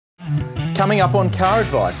Coming up on Car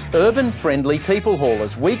Advice, urban-friendly people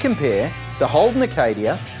haulers. We compare the Holden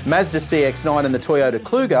Acadia, Mazda CX-9 and the Toyota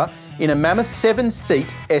Kluger in a mammoth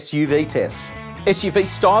 7-seat SUV test. SUV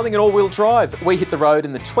styling and all-wheel drive. We hit the road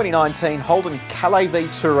in the 2019 Holden Calais V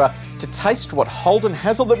Tourer to taste what Holden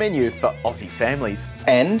has on the menu for Aussie families.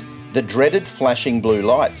 And the dreaded flashing blue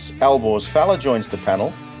lights. Albor's Falla joins the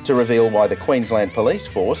panel to reveal why the Queensland Police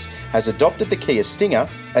Force has adopted the Kia Stinger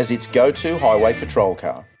as its go-to highway patrol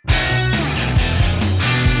car.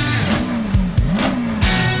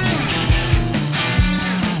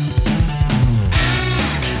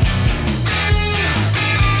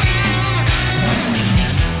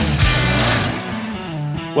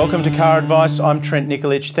 Welcome to Car Advice. I'm Trent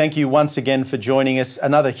Nikolic. Thank you once again for joining us.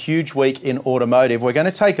 Another huge week in automotive. We're going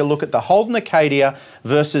to take a look at the Holden Acadia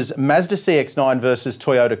versus Mazda CX-9 versus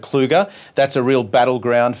Toyota Kluger. That's a real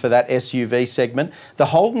battleground for that SUV segment. The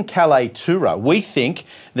Holden Calais Tourer. We think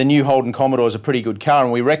the new Holden Commodore is a pretty good car,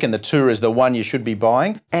 and we reckon the Tourer is the one you should be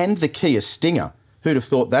buying. And the Kia Stinger. Who'd have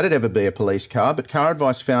thought that'd ever be a police car? But Car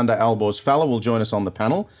Advice founder Albor's Falla will join us on the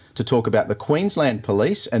panel to talk about the Queensland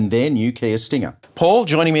Police and their new Kia Stinger. Paul,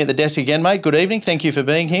 joining me at the desk again, mate. Good evening. Thank you for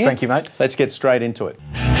being here. Thank you, mate. Let's get straight into it.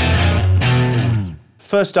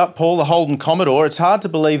 First up, Paul, the Holden Commodore. It's hard to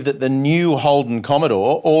believe that the new Holden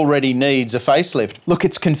Commodore already needs a facelift. Look,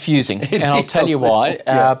 it's confusing, and I'll tell you why.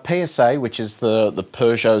 PSA, which is the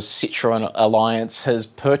Peugeot Citroën Alliance, has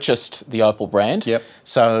purchased the Opel brand. Yep.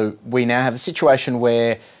 So we now have a situation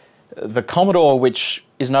where the Commodore, which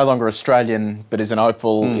is no longer Australian but is an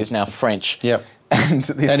Opel, is now French. Yep. And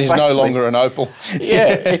is no longer an Opel. Yeah,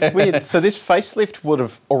 it's weird. So this facelift would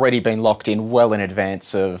have already been locked in well in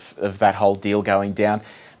advance of that whole deal going down.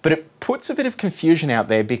 But it puts a bit of confusion out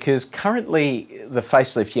there because currently the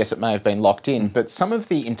facelift, yes, it may have been locked in, but some of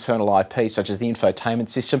the internal IP, such as the infotainment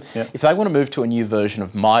system, if they want to move to a new version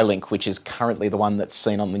of MyLink, which is currently the one that's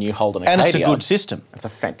seen on the new Holden Acadia. And it's a good system. It's a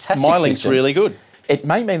fantastic system. MyLink's really good. It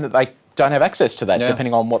may mean that they don't have access to that,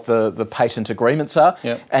 depending on what the patent agreements are.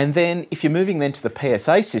 And then if you're moving then to the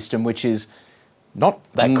PSA system, which is not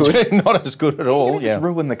that good. Not as good at all. Just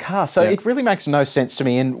ruin the car. So it really makes no sense to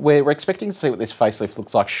me. And we're expecting to see what this facelift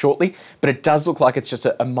looks like shortly, but it does look like it's just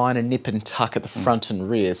a minor nip and tuck at the front and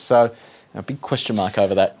rear. So a big question mark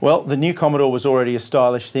over that. Well, the new Commodore was already a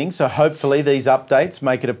stylish thing, so hopefully these updates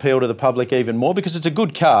make it appeal to the public even more because it's a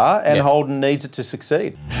good car and Holden needs it to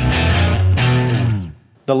succeed.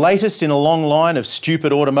 The latest in a long line of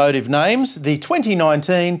stupid automotive names, the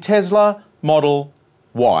 2019 Tesla Model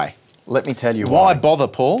Y. Let me tell you why. why. Bother,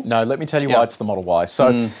 Paul? No, let me tell you why it's the Model Y.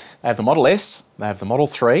 So they have the Model S, they have the Model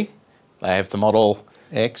 3, they have the Model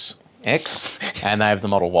X, and they have the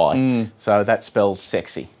Model Y. So that spells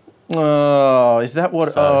sexy. Oh, is that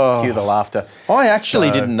what? Cue the laughter. I actually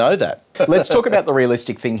didn't know that. Let's talk about the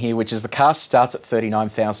realistic thing here, which is the car starts at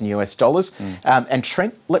 $39,000 US. And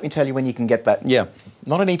Trent, let me tell you when you can get that. Yeah.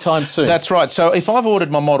 Not anytime soon. That's right. So if I've ordered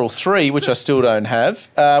my Model 3, which I still don't have,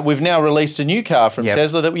 we've now released a new car from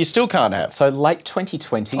Tesla that you still can't have. So late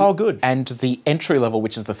 2020. Oh, good. And the entry level,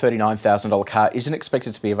 which is the $39,000 car, isn't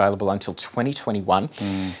expected to be available until 2021.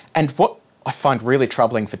 And what I find really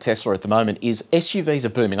troubling for Tesla at the moment is SUVs are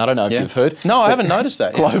booming. I don't know if you've heard. No, I haven't noticed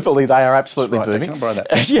that. Globally, they are absolutely booming. Can I borrow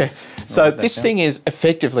that? So this thing is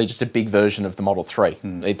effectively just a big version of the Model 3.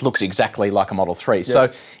 It looks exactly like a Model 3. So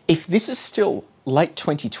if this is still late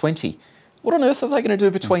 2020, what on earth are they going to do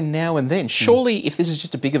between now and then? Surely, if this is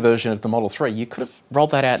just a bigger version of the Model 3, you could have rolled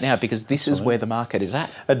that out now because this is where the market is at.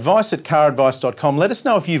 Advice at caradvice.com. Let us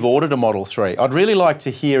know if you've ordered a Model 3. I'd really like to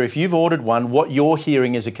hear, if you've ordered one, what you're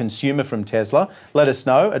hearing as a consumer from Tesla. Let us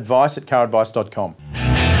know. Advice at caradvice.com.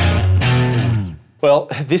 Well,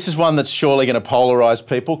 this is one that's surely going to polarise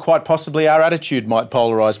people. Quite possibly our attitude might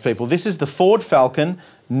polarise people. This is the Ford Falcon,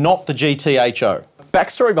 not the GTHO.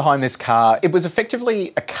 Backstory behind this car, it was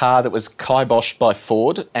effectively a car that was kiboshed by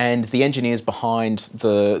Ford, and the engineers behind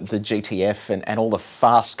the GTF and all the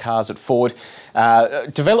fast cars at Ford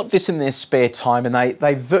developed this in their spare time, and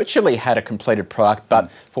they virtually had a completed product, but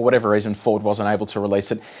for whatever reason Ford wasn't able to release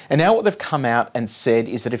it. And now what they've come out and said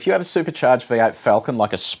is that if you have a supercharged V8 Falcon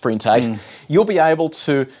like a Sprint 8, you'll be able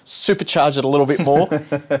to supercharge it a little bit more.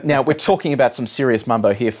 Now we're talking about some serious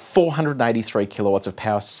mumbo here, 483 kilowatts of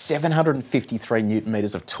power, 753 Newton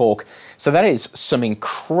meters of torque. So that is some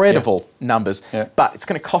incredible numbers, but it's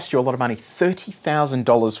going to cost you a lot of money.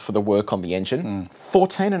 $30,000 for the work on the engine,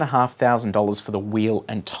 $14,500 for the wheel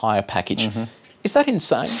and tyre package. Is that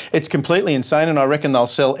insane? It's completely insane, and I reckon they'll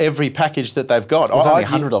sell every package that they've got. There's only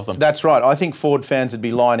 100 of them. That's right. I think Ford fans would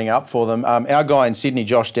be lining up for them. Our guy in Sydney,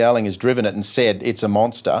 Josh Dowling, has driven it and said it's a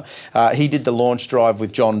monster. He did the launch drive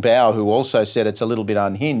with John Bowe, who also said it's a little bit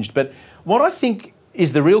unhinged. But what I think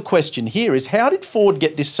is the real question here is, how did Ford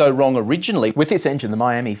get this so wrong originally? With this engine, the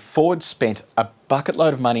Miami, Ford spent a bucket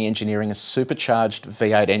load of money engineering a supercharged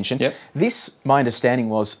V8 engine. Yep. This, my understanding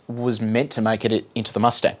was meant to make it into the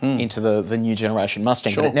Mustang, into the new generation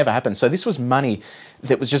Mustang, but it never happened. So this was money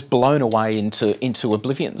that was just blown away into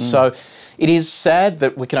oblivion. So it is sad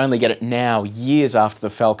that we can only get it now, years after the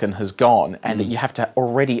Falcon has gone, and that you have to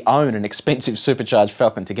already own an expensive supercharged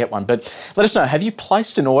Falcon to get one. But let us know, have you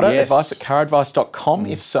placed an order? Yes. Advice at caradvice.com.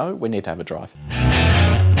 If so, we need to have a drive.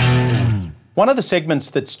 One of the segments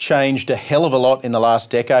that's changed a hell of a lot in the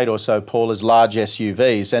last decade or so, Paul, is large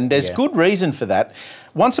SUVs, and there's good reason for that.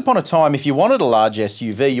 Once upon a time, if you wanted a large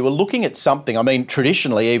SUV, you were looking at something, I mean,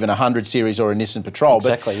 traditionally even a 100 Series or a Nissan Patrol,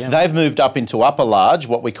 but they've moved up into upper large,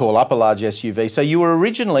 what we call upper large SUV. So you were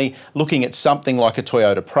originally looking at something like a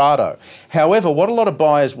Toyota Prado. However, what a lot of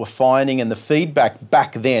buyers were finding, and the feedback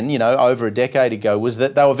back then, you know, over a decade ago, was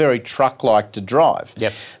that they were very truck-like to drive.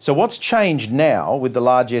 Yep. So what's changed now with the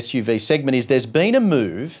large SUV segment is there's been a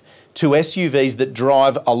move to SUVs that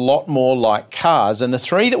drive a lot more like cars. And the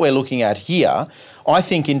three that we're looking at here, I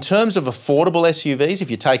think in terms of affordable SUVs, if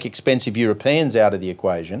you take expensive Europeans out of the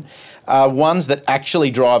equation, are ones that actually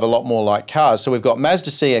drive a lot more like cars. So we've got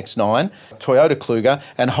Mazda CX-9, Toyota Kluger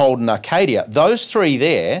and Holden Acadia. Those three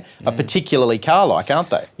there are particularly car-like, aren't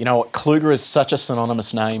they? You know what, Kluger is such a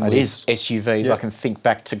synonymous name with SUVs. I can think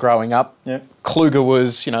back to growing up. Kluger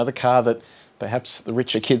was, you know, the car that perhaps the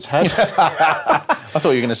richer kids had. I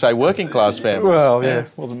thought you were going to say working class families. Well, yeah,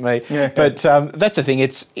 wasn't me. But that's the thing.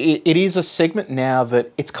 It is a segment now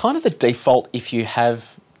that it's kind of the default if you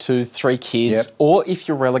have 2, 3 kids, or if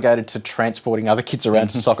you're relegated to transporting other kids around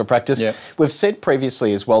to soccer practice. We've said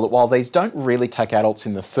previously as well that while these don't really take adults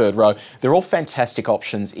in the third row, they're all fantastic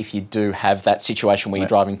options if you do have that situation where you're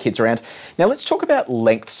driving kids around. Now let's talk about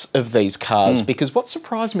lengths of these cars, because what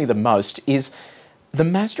surprised me the most is the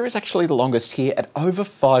Mazda is actually the longest here at over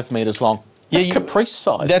 5 metres long. That's Caprice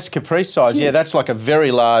size. That's Caprice size, yeah. That's like a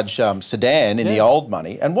very large sedan in the old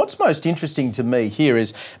money. And what's most interesting to me here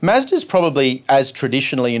is Mazda's probably as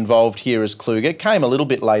traditionally involved here as Kluger. It came a little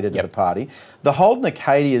bit later to the party. The Holden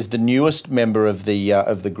Acadia is the newest member of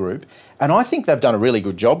the group. And I think they've done a really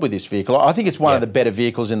good job with this vehicle. I think it's one of the better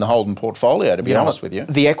vehicles in the Holden portfolio, to be honest with you.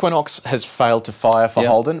 The Equinox has failed to fire for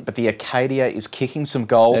Holden, but the Acadia is kicking some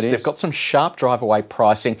goals. They've got some sharp drive-away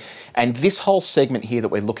pricing. And this whole segment here that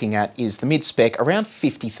we're looking at is the mid-spec, around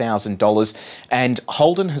 $50,000. And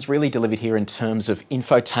Holden has really delivered here in terms of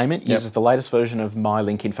infotainment. Uses the latest version of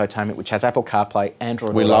MyLink infotainment, which has Apple CarPlay,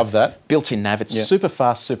 Android Auto. We love that. Built-in nav. It's super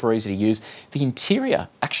fast, super easy to use. The interior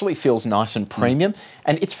actually feels nice and premium.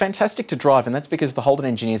 And it's fantastic to drive, and that's because the Holden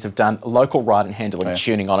engineers have done local ride and handling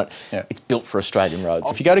tuning on it. It's built for Australian roads.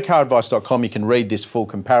 If you go to caradvice.com, you can read this full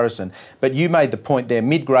comparison. But you made the point there,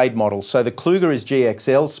 mid-grade models. So the Kluger is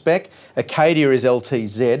GXL spec, Acadia is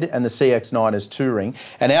LTZ, and the CX-9 is Touring.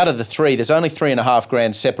 And out of the three, there's only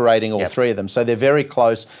 $3,500 separating all three of them. So they're very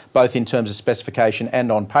close, both in terms of specification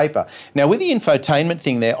and on paper. Now, with the infotainment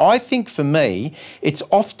thing there, I think for me, it's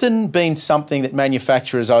often been something that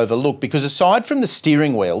manufacturers overlook, because aside from the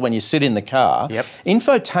steering wheel, when you sit in the car,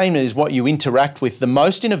 infotainment is what you interact with the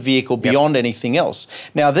most in a vehicle beyond anything else.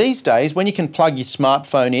 Now, these days, when you can plug your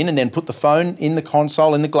smartphone in and then put the phone in the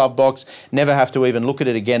console, in the glove box, never have to even look at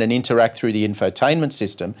it again and interact through the infotainment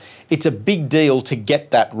system, it's a big deal to get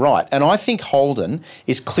that right. And I think Holden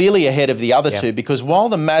is clearly ahead of the other two, because while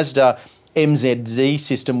the Mazda MZZ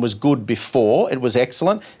system was good before, it was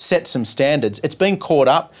excellent, set some standards, it's been caught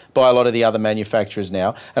up by a lot of the other manufacturers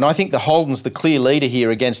now. And I think the Holden's the clear leader here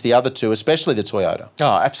against the other two, especially the Toyota. Oh,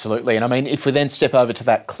 absolutely. And I mean, if we then step over to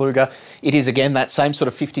that Kluger, it is again that same sort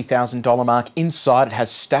of $50,000 mark. Inside, it has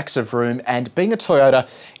stacks of room, and being a Toyota,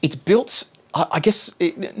 it's built, I guess,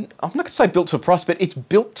 I'm not going to say built to a price, but it's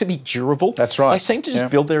built to be durable. That's right. They seem to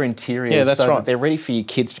just build their interiors that they're ready for your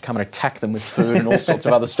kids to come and attack them with food and all sorts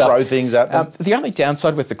of other stuff. Throw things at them. The only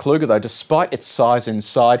downside with the Kluger, though, despite its size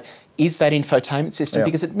inside, is that infotainment system,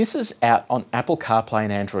 because it misses out on Apple CarPlay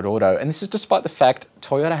and Android Auto. And this is despite the fact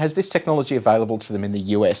Toyota has this technology available to them in the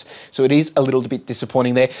US. So it is a little bit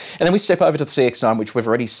disappointing there. And then we step over to the CX-9, which we've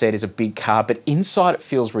already said is a big car, but inside it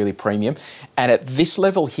feels really premium. And at this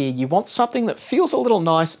level here, you want something that feels a little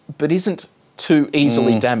nice, but isn't too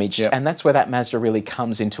easily damaged, and that's where that Mazda really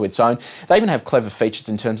comes into its own. They even have clever features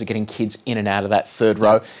in terms of getting kids in and out of that third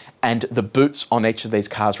row, and the boots on each of these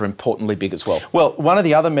cars are importantly big as well. Well, one of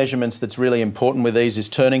the other measurements that's really important with these is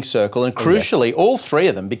turning circle, and crucially, all three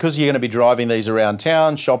of them, because you're going to be driving these around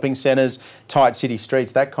town, shopping centres, tight city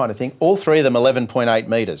streets, that kind of thing, all three of them 11.8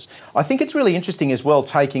 metres. I think it's really interesting as well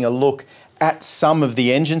taking a look at some of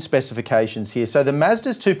the engine specifications here. So the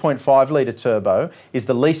Mazda's 2.5 litre turbo is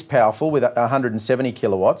the least powerful with 170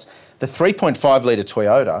 kilowatts. The 3.5 litre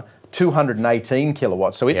Toyota, 218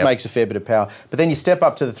 kilowatts, so it makes a fair bit of power. But then you step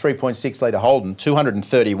up to the 3.6 litre Holden,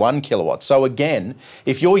 231 kilowatts. So again,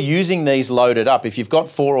 if you're using these loaded up, if you've got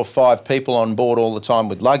 4 or 5 people on board all the time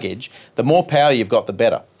with luggage, the more power you've got, the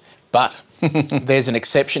better. But there's an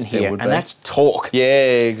exception here, and that's torque.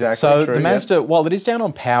 Yeah, exactly. So the Mazda, while it is down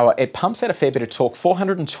on power, it pumps out a fair bit of torque,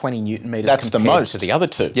 420 newton metres. That's the most to the other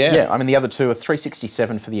two. Yeah, I mean, the other two are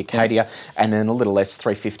 367 for the Acadia, and then a little less,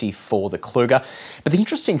 350 for the Kluger. But the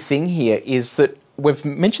interesting thing here is that we've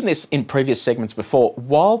mentioned this in previous segments before.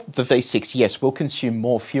 While the V6, yes, will consume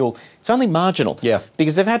more fuel, it's only marginal. Yeah.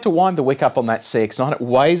 Because they've had to wind the wick up on that CX-9. It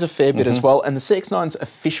weighs a fair bit as well. And the CX-9's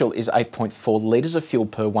official is 8.4 litres of fuel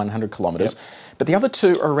per 100 kilometres. But the other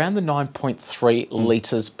two are around the 9.3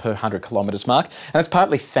 litres per 100 kilometres mark. And that's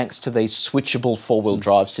partly thanks to these switchable four-wheel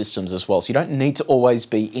drive systems as well. So you don't need to always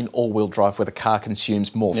be in all-wheel drive where the car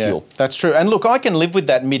consumes more fuel. That's true. And look, I can live with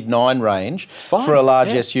that mid-9 range for a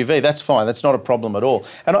large SUV. That's fine. That's not a problem at all.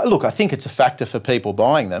 And look, I think it's a factor for people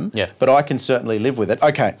buying them, but I can certainly live with it.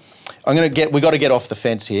 Okay, we've got to get off the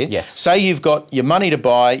fence here. Yes. Say you've got your money to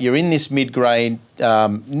buy, you're in this mid-grade,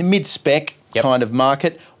 mid-spec kind of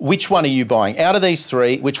market. Which one are you buying? Out of these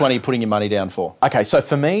three, which one are you putting your money down for? Okay, so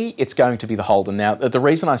for me, it's going to be the Holden. Now, the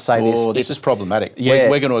reason I say this is problematic. Yeah.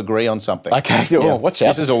 We're going to agree on something. Okay, watch out.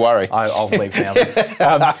 This is a worry. I'll leave now.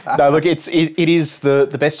 No, look, it is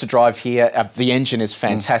the best to drive here. The engine is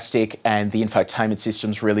fantastic and the infotainment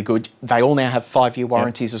system's really good. They all now have 5-year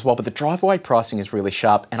warranties as well, but the drive-away pricing is really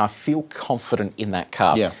sharp and I feel confident in that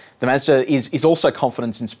car. Yeah. The Mazda is also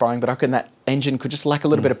confidence inspiring, but I reckon that engine could just lack a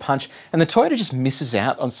little bit of punch. And the Toyota just misses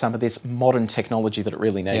out on some of this modern technology that it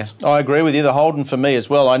really needs. Yeah. I agree with you. The Holden for me as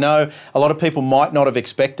well. I know a lot of people might not have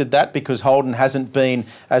expected that because Holden hasn't been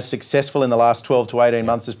as successful in the last 12 to 18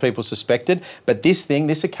 months as people suspected. But this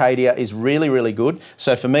Acadia is really, really good.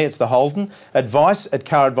 So for me, it's the Holden. Advice at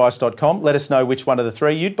CarAdvice.com. Let us know which one of the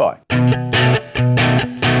three you'd buy.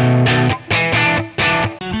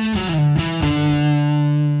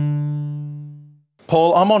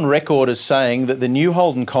 Paul, I'm on record as saying that the new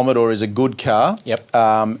Holden Commodore is a good car. Yep.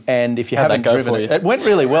 And if you haven't driven it, it went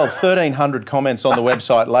really well. 1,300 comments on the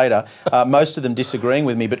website later, most of them disagreeing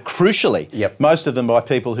with me, but crucially, most of them by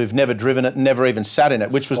people who've never driven it, never even sat in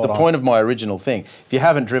it, which was the point of my original thing. If you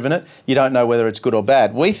haven't driven it, you don't know whether it's good or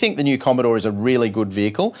bad. We think the new Commodore is a really good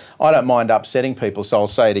vehicle. I don't mind upsetting people, so I'll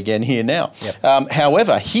say it again here now.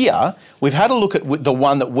 However, here, we've had a look at the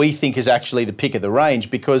one that we think is actually the pick of the range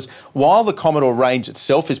because while the Commodore range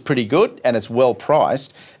itself is pretty good and it's well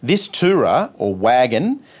priced, this Tourer or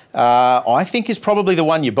wagon I think is probably the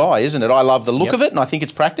one you buy, isn't it? I love the look of it and I think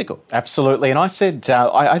it's practical. Absolutely. And I said,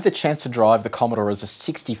 I had the chance to drive the Commodore as a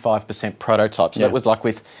 65% prototype. So that was like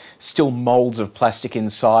with still moulds of plastic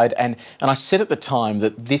inside. And I said at the time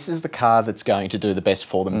that this is the car that's going to do the best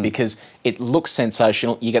for them because it looks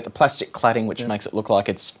sensational. You get the plastic cladding, which makes it look like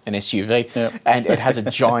it's an SUV. And it has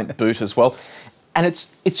a giant boot as well. And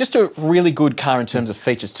it's just a really good car in terms of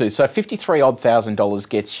features too. So $53,000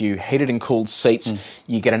 gets you heated and cooled seats.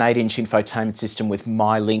 You get an 8-inch infotainment system with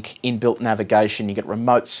MyLink, inbuilt navigation. You get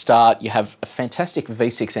remote start. You have a fantastic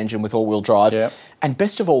V6 engine with all-wheel drive. And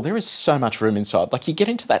best of all, there is so much room inside. Like you get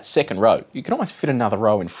into that second row, you can almost fit another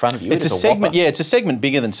row in front of you. It's a segment, it's a segment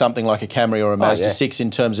bigger than something like a Camry or a Mazda 6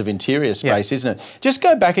 in terms of interior space, isn't it? Just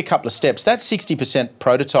go back a couple of steps. That 60%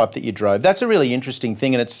 prototype that you drove, that's a really interesting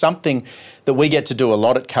thing, and it's something that we get to do a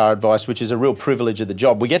lot at CarAdvice, which is a real privilege of the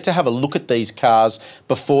job. We get to have a look at these cars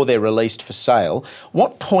before they're released for sale.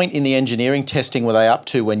 What point in the engineering testing were they up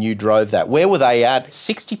to when you drove that? Where were they at?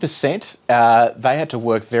 60%. They had to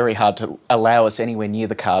work very hard to allow us anywhere near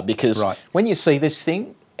the car because when you see this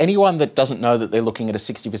thing, anyone that doesn't know that they're looking at a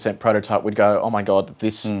 60% prototype would go, oh my God,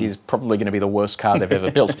 this is probably going to be the worst car they've ever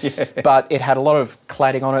built. But it had a lot of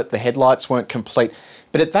cladding on it. The headlights weren't complete.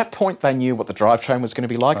 But at that point, they knew what the drivetrain was going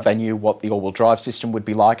to be like. They knew what the all-wheel drive system would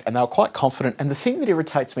be like, and they were quite confident. And the thing that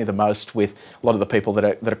irritates me the most with a lot of the people that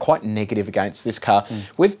are quite negative against this car,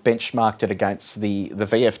 we've benchmarked it against the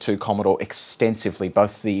VF2 Commodore extensively,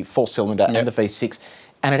 both the 4-cylinder and the V6.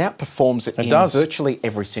 and it outperforms it in virtually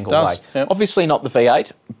every single way. Yep. Obviously not the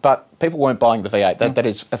V8, but people weren't buying the V8. That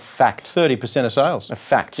is a fact. 30% of sales. A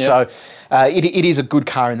fact. Yep. So it is a good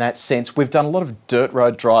car in that sense. We've done a lot of dirt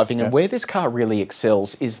road driving, and where this car really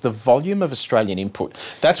excels is the volume of Australian input.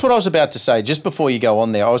 That's what I was about to say just before you go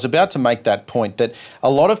on there. I was about to make that point that a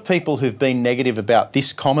lot of people who've been negative about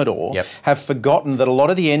this Commodore have forgotten that a lot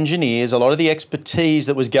of the engineers, a lot of the expertise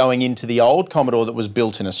that was going into the old Commodore that was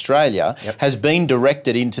built in Australia has been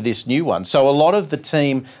directed into this new one. So a lot of the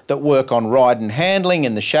team that work on ride and handling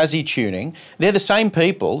and the chassis tuning, they're the same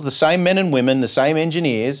people, the same men and women, the same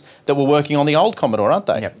engineers that were working on the old Commodore, aren't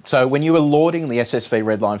they? So when you were lauding the SSV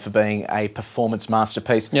Redline for being a performance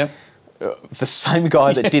masterpiece, the same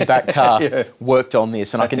guy that did that car worked on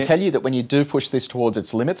this. And I can tell you that when you do push this towards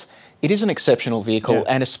its limits, it is an exceptional vehicle,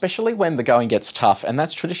 and especially when the going gets tough, and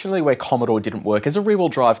that's traditionally where Commodore didn't work. As a rear-wheel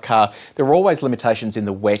drive car, there were always limitations in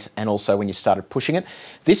the wet and also when you started pushing it.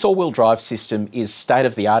 This all-wheel drive system is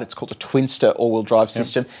state-of-the-art. It's called a Twinster all-wheel drive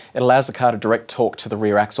system. It allows the car to direct torque to the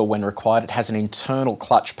rear axle when required. It has an internal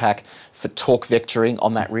clutch pack for torque vectoring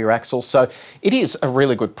on that rear axle. So it is a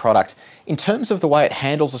really good product. In terms of the way it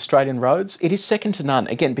handles Australian roads, it is second to none.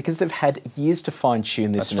 Again, because they've had years to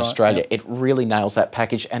fine-tune this in Australia, it really nails that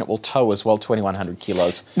package, and it will tow as well 2,100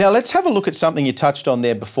 kilos. Now, let's have a look at something you touched on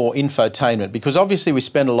there before, infotainment, because obviously we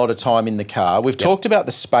spend a lot of time in the car. We've talked about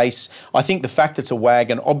the space. I think the fact it's a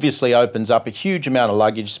wagon obviously opens up a huge amount of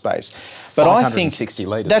luggage space. But I think 560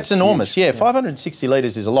 litres. That's enormous. Yeah, 560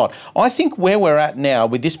 litres is a lot. I think where we're at now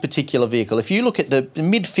with this particular vehicle, if you look at the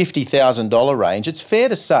mid $50,000 range, it's fair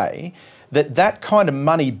to say that that kind of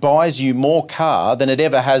money buys you more car than it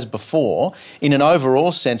ever has before in an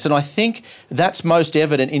overall sense. And I think that's most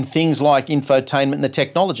evident in things like infotainment and the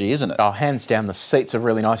technology, isn't it? Oh, hands down, the seats are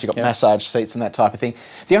really nice. You've got massage seats and that type of thing.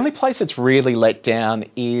 The only place it's really let down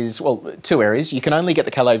is, well, two areas. You can only get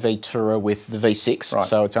the Calais V Tourer with the V6,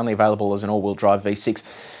 so it's only available as an all-wheel drive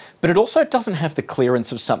V6. But it also doesn't have the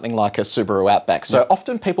clearance of something like a Subaru Outback. So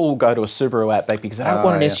often people will go to a Subaru Outback because they don't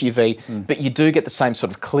want an SUV, but you do get the same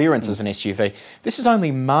sort of clearance as an SUV. This is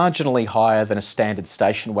only marginally higher than a standard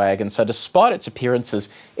station wagon. So despite its appearances,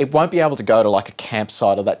 it won't be able to go to like a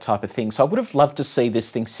campsite or that type of thing. So I would have loved to see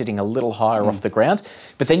this thing sitting a little higher off the ground,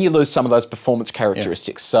 but then you lose some of those performance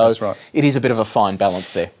characteristics. So it is a bit of a fine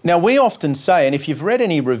balance there. Now, we often say, and if you've read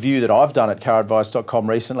any review that I've done at CarAdvice.com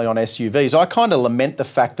recently on SUVs, I kind of lament the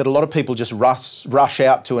fact that a lot of people just rush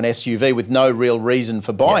out to an SUV with no real reason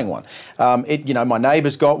for buying one. You know, my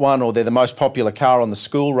neighbour's got one, or they're the most popular car on the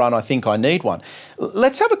school run. I think I need one.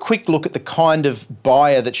 Let's have a quick look at the kind of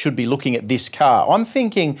buyer that should be looking at this car. I'm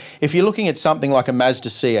thinking if you're looking at something like a Mazda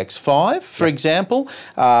CX-5, for example,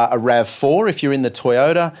 a RAV4 if you're in the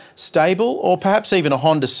Toyota stable, or perhaps even a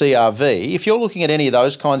Honda CR-V. If you're looking at any of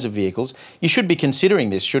those kinds of vehicles, you should be considering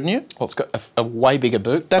this, shouldn't you? Well, it's got a way bigger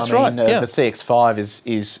boot. That's right. The CX-5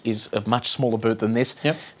 is a much smaller boot than this.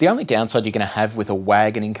 The only downside you're going to have with a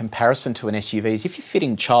wagon in comparison to an SUV is if you're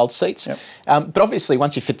fitting child seats. But obviously,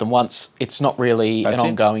 once you fit them once, it's not really an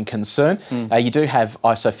ongoing concern. You do have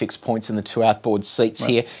ISOFIX points in the two outboard seats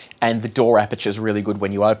here, and the door aperture is really good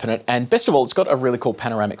when you open it. And best of all, it's got a really cool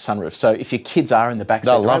panoramic sunroof. So if your kids are in the back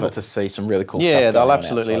seat, they'll love it to see some really cool stuff. Yeah, they'll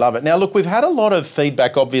absolutely love it. Now, look, we've had a lot of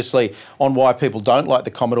feedback, obviously, on why people don't like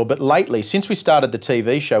the Commodore. But lately, since we started the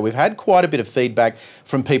TV show, we've had quite a bit of feedback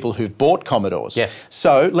from people who've bought Commodores.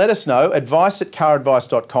 So let us know,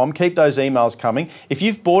 advice@caradvice.com. Keep those emails coming. If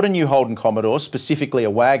you've bought a new Holden Commodore, specifically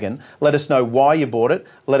a wagon, let us know why you bought it.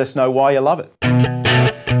 Let us know why you love it.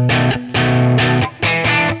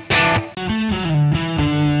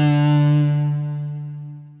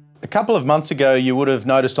 A couple of months ago, you would have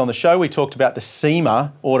noticed on the show, we talked about the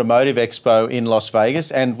SEMA Automotive Expo in Las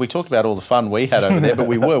Vegas, and we talked about all the fun we had over there, but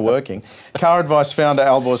we were working. CarAdvice founder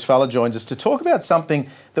Alborz Falla joins us to talk about something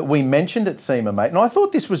that we mentioned at SEMA, mate. And I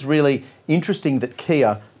thought this was really interesting that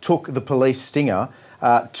Kia took the police Stinger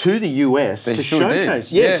to the US to showcase,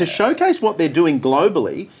 to showcase what they're doing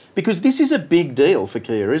globally, because this is a big deal for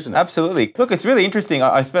Kia, isn't it? Absolutely. Look, it's really interesting.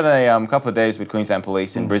 I spent a couple of days with Queensland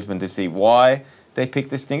Police in Brisbane to see why they picked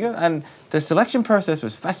the Stinger, and the selection process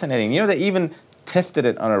was fascinating. You know, they even tested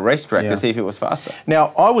it on a racetrack to see if it was faster.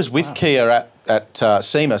 Now, I was with Kia at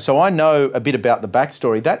SEMA, so I know a bit about the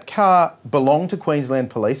backstory. That car belonged to Queensland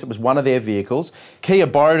Police. It was one of their vehicles. Kia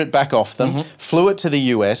borrowed it back off them, flew it to the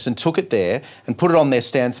US and took it there and put it on their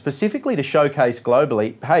stand specifically to showcase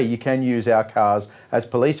globally, hey, you can use our cars as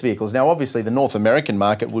police vehicles. Now, obviously, the North American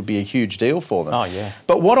market would be a huge deal for them. Oh, yeah.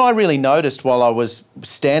 But what I really noticed while I was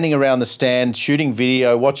standing around the stand, shooting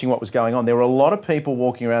video, watching what was going on, there were a lot of people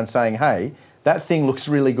walking around saying, hey, that thing looks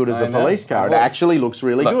really good as a police car. It actually looks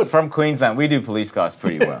really good. From Queensland, we do police cars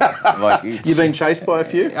pretty well. You've been chased by a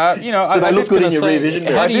few? You know, do they look good in your rear vision?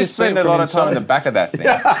 How do you spend a lot of time in the back of that thing?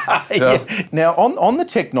 So. Yeah. Now, on the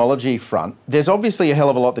technology front, there's obviously a hell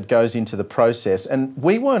of a lot that goes into the process, and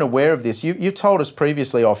we weren't aware of this. You told us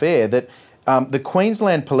previously off air that the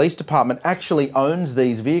Queensland Police Department actually owns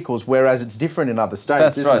these vehicles, whereas it's different in other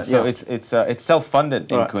states. That's right. Isn't it? So it's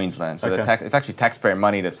self-funded in Queensland. So it's actually taxpayer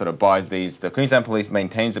money that sort of buys these. The Queensland Police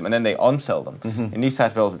maintains them, and then they on-sell them. In New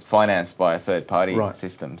South Wales, it's financed by a third-party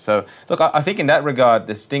system. So look, I think in that regard,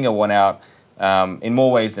 the Stinger won out in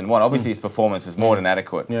more ways than one. Obviously, its performance was more than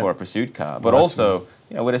adequate for a pursuit car, but also,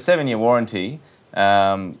 you know, with a 7-year warranty.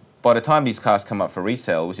 By the time these cars come up for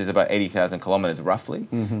resale, which is about 80,000 kilometres roughly,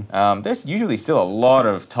 there's usually still a lot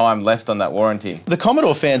of time left on that warranty. The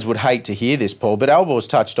Commodore fans would hate to hear this, Paul, but Albor's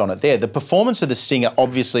touched on it there. The performance of the Stinger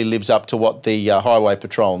obviously lives up to what the Highway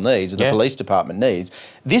Patrol needs, the police department needs.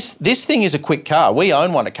 This thing is a quick car. We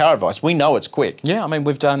own one at CarAdvice. We know it's quick. Yeah, I mean,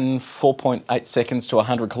 we've done 4.8 seconds to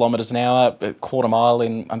 100 kilometres an hour, a quarter mile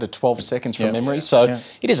in under 12 seconds from memory. So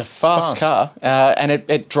it is a fast car, and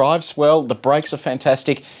it drives well. The brakes are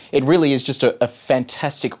fantastic. It really is just a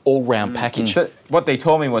fantastic all-round package. So what they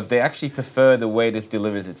told me was they actually prefer the way this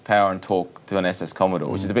delivers its power and torque to an SS Commodore,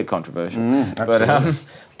 which is a bit controversial.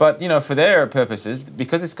 But you know, for their purposes,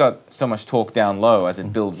 because it's got so much torque down low as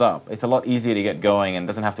it builds up, it's a lot easier to get going and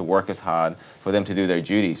doesn't have to work as hard for them to do their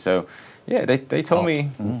duty. So, yeah, they told me.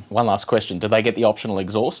 One last question: do they get the optional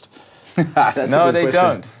exhaust? No, they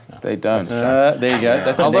don't. They don't. There you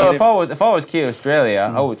go. Although if I was Kia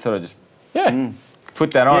Australia, I would sort of just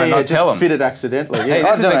put that on and not tell them. Fit it accidentally. Hey,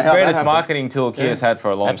 this is the greatest marketing tool Kia's had for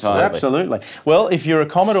a long time. Absolutely. Well, if you're a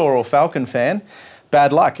Commodore or Falcon fan,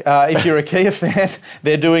 bad luck. If you're a Kia fan,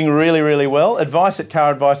 they're doing really, really well. Advice at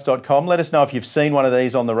caradvice.com. Let us know if you've seen one of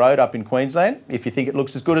these on the road up in Queensland, if you think it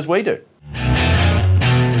looks as good as we do.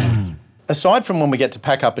 Aside from when we get to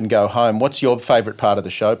pack up and go home, what's your favourite part of the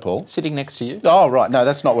show, Paul? Sitting next to you. Oh, right. No,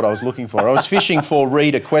 that's not what I was looking for. I was fishing for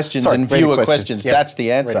reader questions and viewer questions. Yep. That's the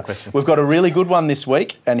answer. We've got a really good one this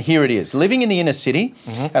week, and here it is. Living in the inner city,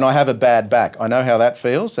 and I have a bad back. I know how that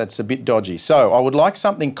feels. That's a bit dodgy. So I would like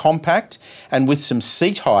something compact and with some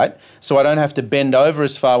seat height so I don't have to bend over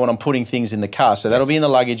as far when I'm putting things in the car. So that'll be in the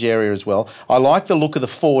luggage area as well. I like the look of the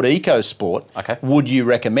Ford EcoSport. Okay. Would you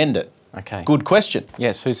recommend it? Okay. Good question.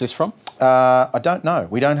 Yes. Who's this from? I don't know.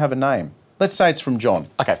 We don't have a name. Let's say it's from John.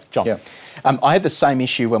 Okay, John. Yeah. I had the same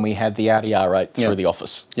issue when we had the Audi R8 through the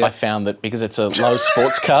office. I found that because it's a low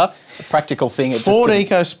sports car, a practical thing. Ford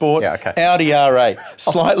EcoSport, Audi R8,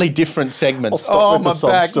 slightly different segments. Oh, my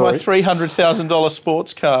back, story. My $300,000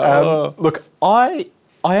 sports car. Look, I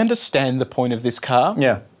understand the point of this car.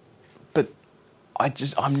 Yeah. I'm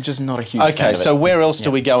just not a huge fan of it. Okay, so where else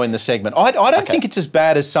do we go in the segment? I don't think it's as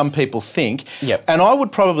bad as some people think. Yep. And I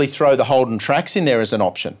would probably throw the Holden Trax in there as an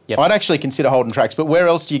option. Yep. I'd actually consider Holden Trax, but where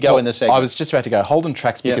else do you go in the segment? I was just about to go Holden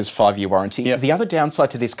Trax because 5-year warranty. Yep. The other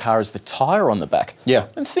downside to this car is the tyre on the back. Yeah.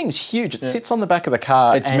 And the thing's huge. It sits on the back of the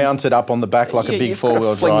car. It's mounted up on the back like a big four-wheel drive.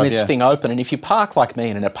 You've got to fling this thing open, and if you park like me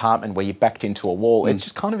in an apartment where you're backed into a wall, it's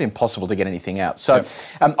just kind of impossible to get anything out. So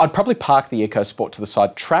I'd probably park the EcoSport to the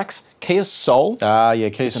side. Trax, Kia Soul. Kia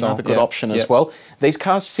is Soul. Another good option as well. These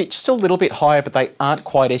cars sit just a little bit higher, but they aren't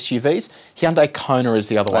quite SUVs. Hyundai Kona is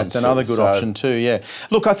the other one. That's another good option too, yeah.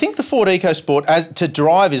 Look, I think the Ford EcoSport, to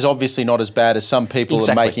drive, is obviously not as bad as some people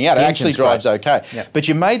are making out. It actually drives okay. Yep. But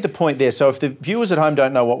you made the point there, so if the viewers at home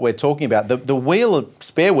don't know what we're talking about, the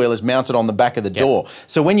spare wheel is mounted on the back of the door.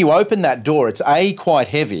 So when you open that door, it's quite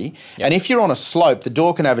heavy, and if you're on a slope, the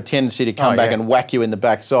door can have a tendency to come back and whack you in the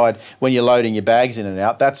backside when you're loading your bags in and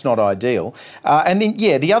out. That's not ideal. And then,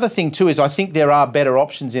 the other thing too is I think there are better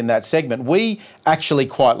options in that segment. We actually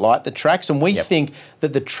quite like the Trax, and we think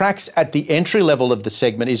that the Trax at the entry level of the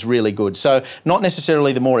segment is really good. So not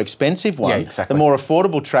necessarily the more expensive one. The more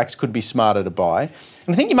affordable Trax could be smarter to buy.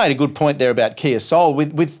 And I think you made a good point there about Kia Soul.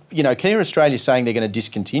 With Kia Australia saying they're going to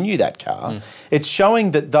discontinue that car, it's showing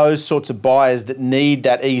that those sorts of buyers that need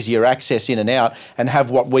that easier access in and out and have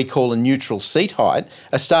what we call a neutral seat height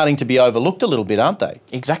are starting to be overlooked a little bit, aren't they?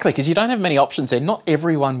 Exactly, because you don't have many options there. Not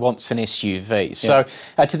everyone wants an SUV. So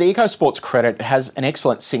to the EcoSport's credit, it has an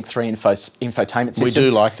excellent Sync 3 infotainment system. We do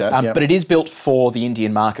like that. But it is built for the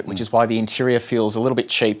Indian market, which is why the interior feels a little bit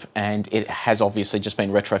cheap, and it has obviously just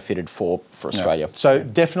been retrofitted for Australia. So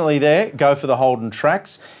definitely there, go for the Holden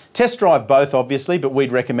Trax. Test drive both, obviously, but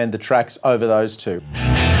we'd recommend the Trax over those two.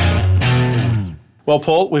 Well,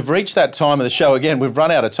 Paul, we've reached that time of the show again. We've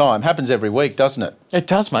run out of time. Happens every week, doesn't it? It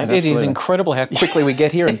does, mate. Yeah, it is incredible how quickly we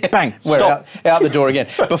get here and bang, We're stop. out the door again.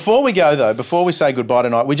 Before we go, though, before we say goodbye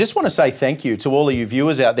tonight, we just want to say thank you to all of you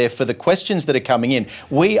viewers out there for the questions that are coming in.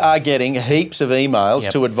 We are getting heaps of emails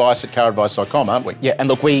to advice@caradvice.com, aren't we? Yeah, and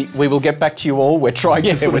look, we will get back to you all. We're trying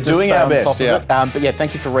to sort we're of just doing stay our on best, top of yeah. it. But yeah,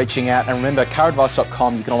 thank you for reaching out. And remember,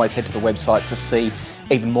 caradvice.com, you can always head to the website to see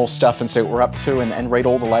even more stuff and see what we're up to and read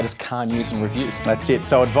all the latest car news and reviews. That's it.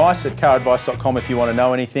 So advice@caradvice.com if you want to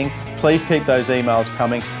know anything. Please keep those emails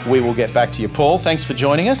coming. We will get back to you. Paul, thanks for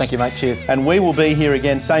joining us. Thank you, mate. Cheers. And we will be here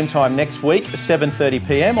again same time next week, 7:30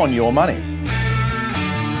 p.m. on Your Money.